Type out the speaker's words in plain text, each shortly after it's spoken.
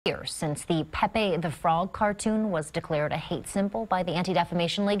Years since the Pepe the Frog cartoon was declared a hate symbol by the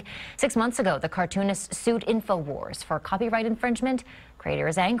Anti-Defamation League. 6 months ago, the cartoonist sued InfoWars for copyright infringement. Creator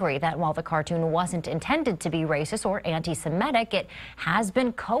is angry that while the cartoon wasn't intended to be racist or anti-Semitic, it has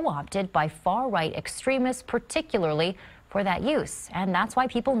been co-opted by far-right extremists, particularly for that use. And that's why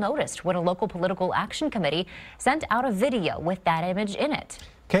people noticed when a local political action committee sent out a video with that image in it.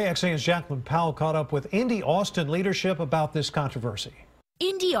 KXAN's Jacqueline Powell caught up with Indy Austin leadership about this controversy.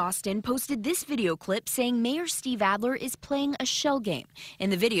 Indy Austin posted this video clip saying Mayor Steve Adler is playing a shell game.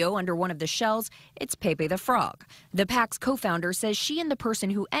 In the video, under one of the shells, it's Pepe the Frog. The PAC's co-founder says she and the person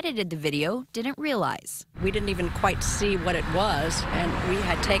who edited the video didn't realize. We didn't even quite see what it was, and we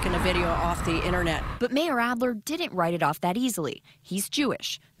had taken a video off the internet. But Mayor Adler didn't write it off that easily. He's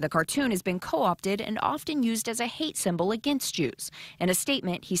Jewish. The cartoon has been co-opted and often used as a hate symbol against Jews. In a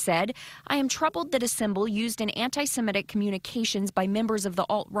statement, he said, "I am troubled that a symbol used in anti-Semitic communications by members of the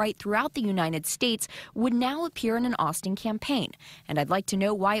alt-right throughout the United States would now appear in an Austin campaign, and I'd like to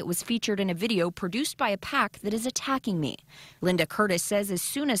know why it was featured in a video produced by a PAC that is attacking me." Linda Curtis says as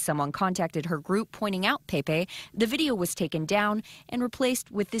soon as someone contacted her group pointing out Pepe, the video was taken down and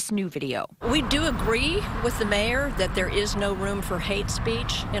replaced with this new video. We do agree with the mayor that there is no room for hate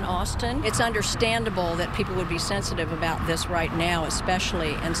speech in Austin. It's understandable that people would be sensitive about this right now,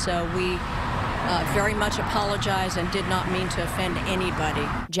 especially, and so we very much apologize and did not mean to offend anybody.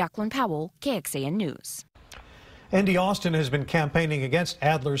 Jacqueline Powell, KXAN News. Indy Austin has been campaigning against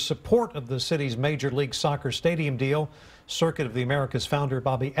Adler's support of the city's Major League Soccer stadium deal. Circuit of the Americas founder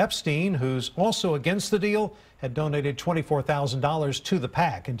Bobby Epstein, who's also against the deal, had donated $24,000 to the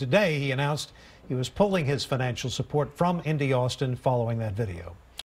PAC. And today he announced he was pulling his financial support from Indy Austin following that video.